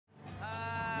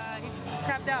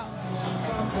tapped out.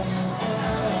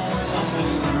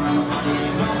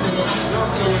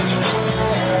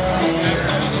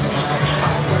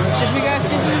 Did we guys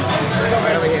see this?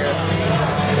 Right over here.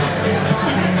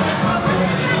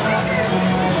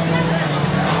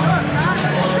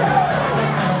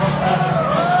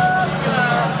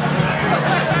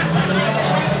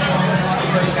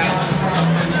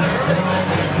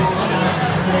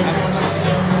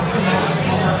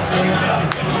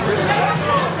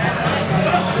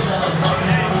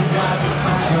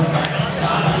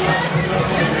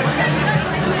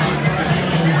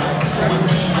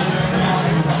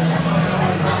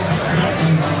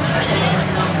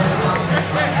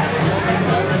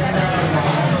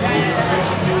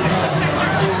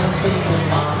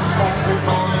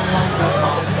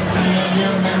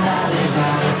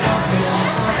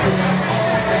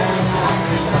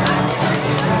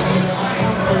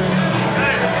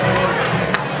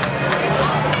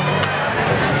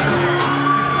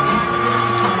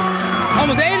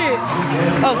 Almost ate it.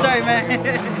 Oh, sorry, man.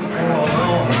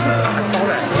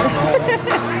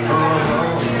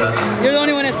 You're the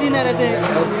only one that's seen that, I think.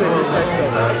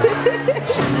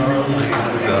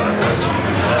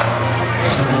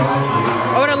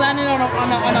 I would have landed on a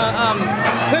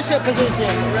push-up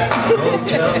position.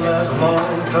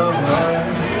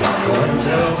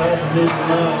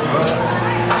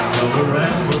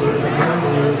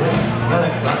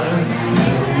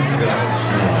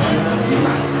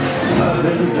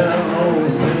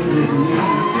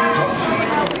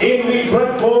 In the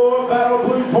Brett 4 Battle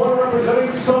Blue Corner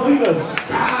representing Salinas,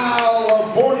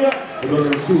 California, with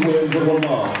their 2 wins and 1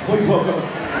 loss. Please welcome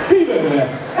Steven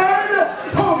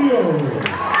Antonio.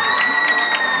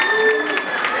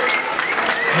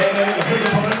 And his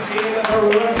opponent in the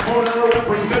red corner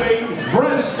representing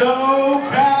Fresno,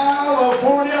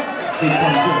 California. He's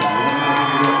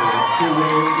 2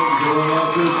 wins and 0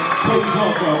 losses. Please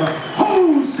welcome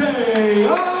Jose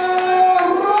Arroyo.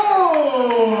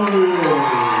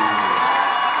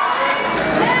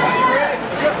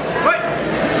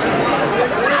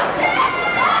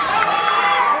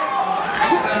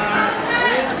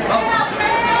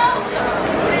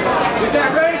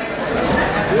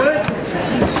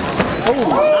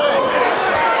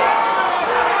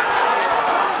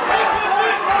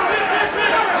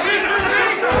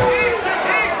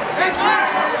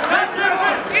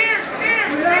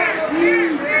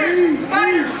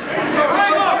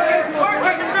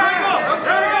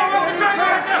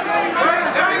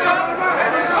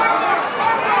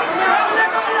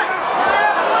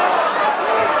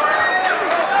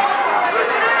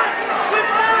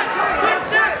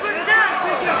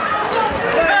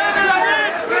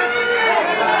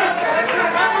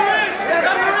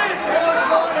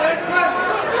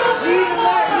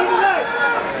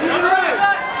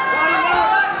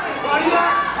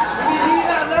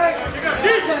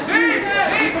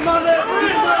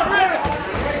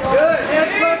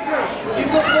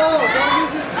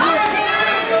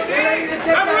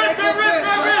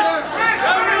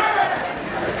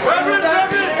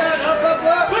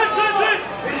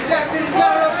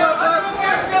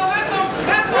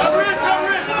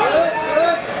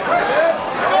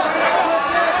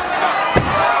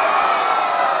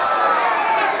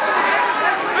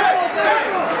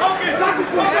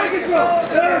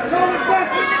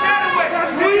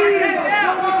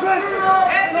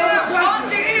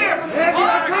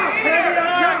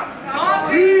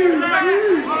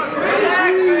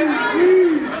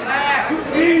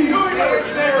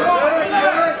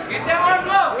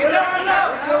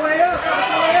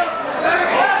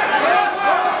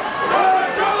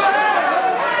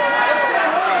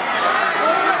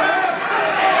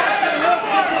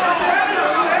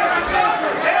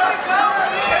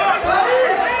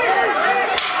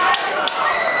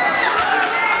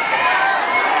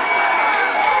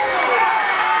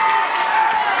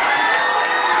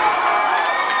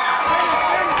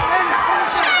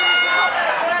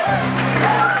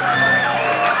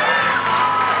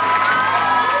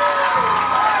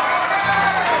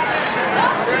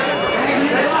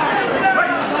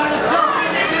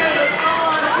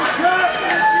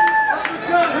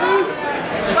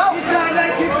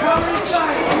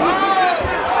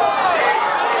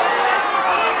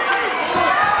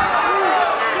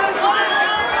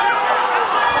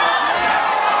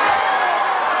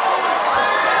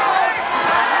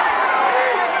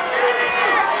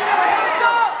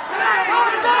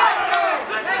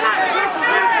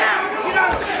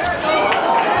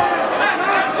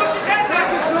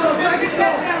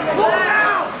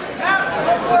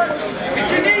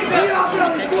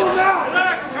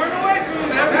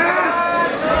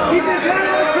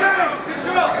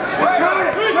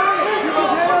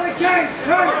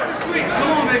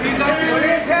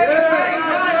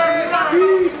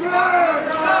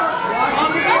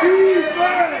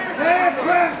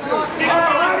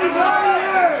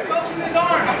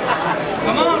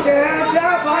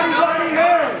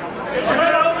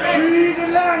 Free the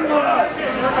long one.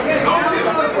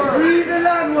 Free the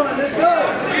long one. Let's go.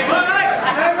 Stay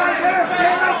right there.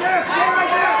 Stay right there. Stay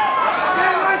right there.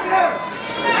 Stay right there.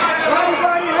 Body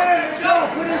by your head. Let's go.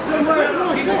 Put it somewhere.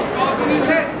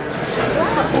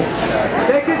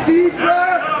 Take a deep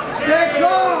breath. Stay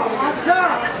calm on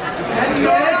top.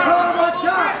 Stay calm on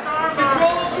top.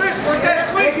 Control those wrists. Work that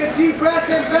sweep. Take a deep breath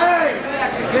and bang.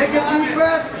 Take a deep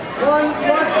breath. One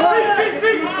punch. Take a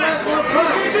deep breath. One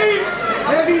punch.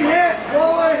 Heavy hit.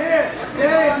 Lower hit.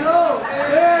 Stay low.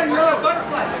 Stay low.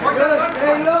 Good.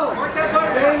 Stay low.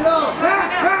 Stay low. Pass.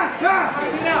 Pass. Pass.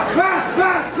 Pass.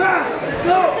 Pass. Pass. Let's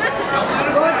go.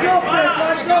 Punch up there.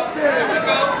 Punch up there.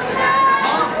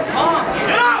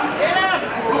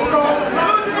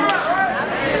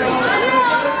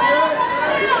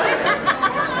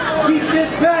 Keep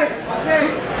this pace.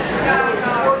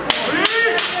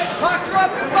 Posture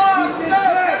up and ball. Go.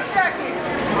 10 seconds.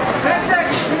 10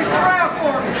 seconds. Finish the round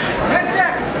for me. 10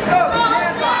 seconds. Go.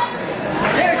 Hands up.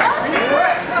 Finish.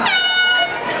 Breath.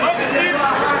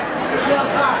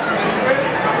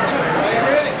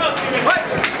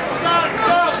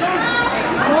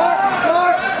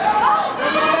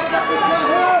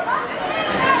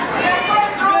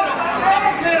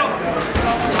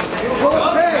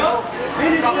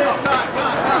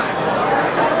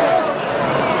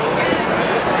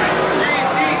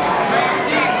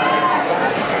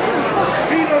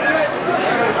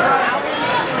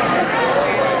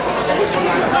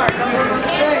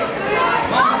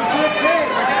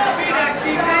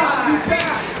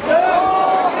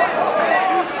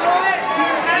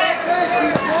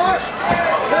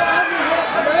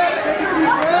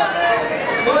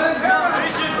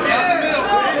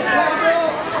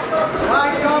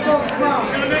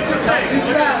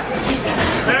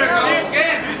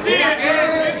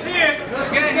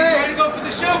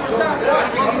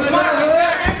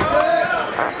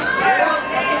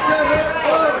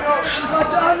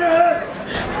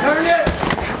 Turn it!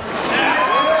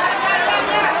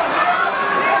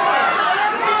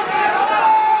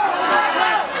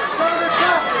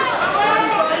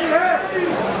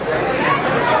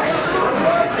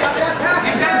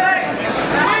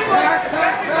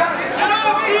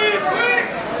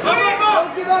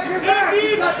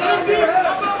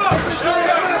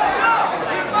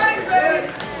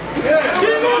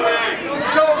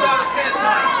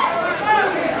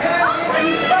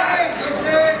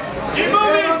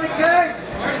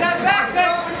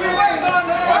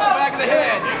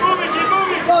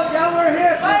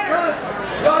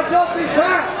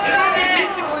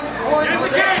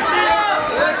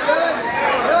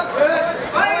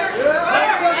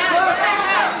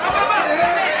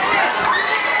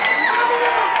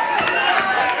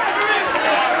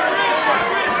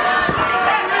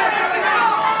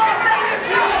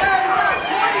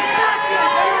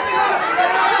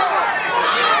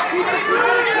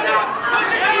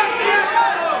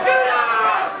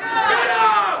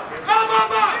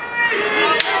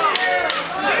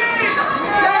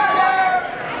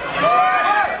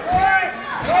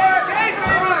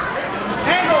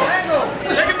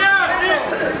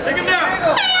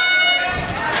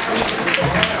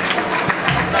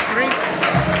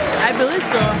 I believe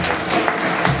so.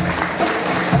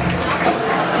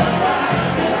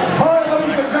 All right,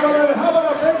 ladies and gentlemen, how about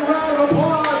a big round of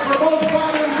applause for both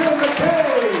fighters in the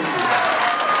cage?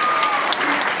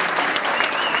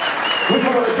 We're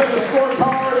going to send the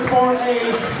scorecards for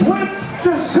a split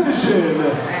decision.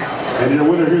 And your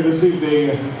winner here this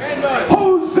evening,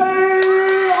 Jose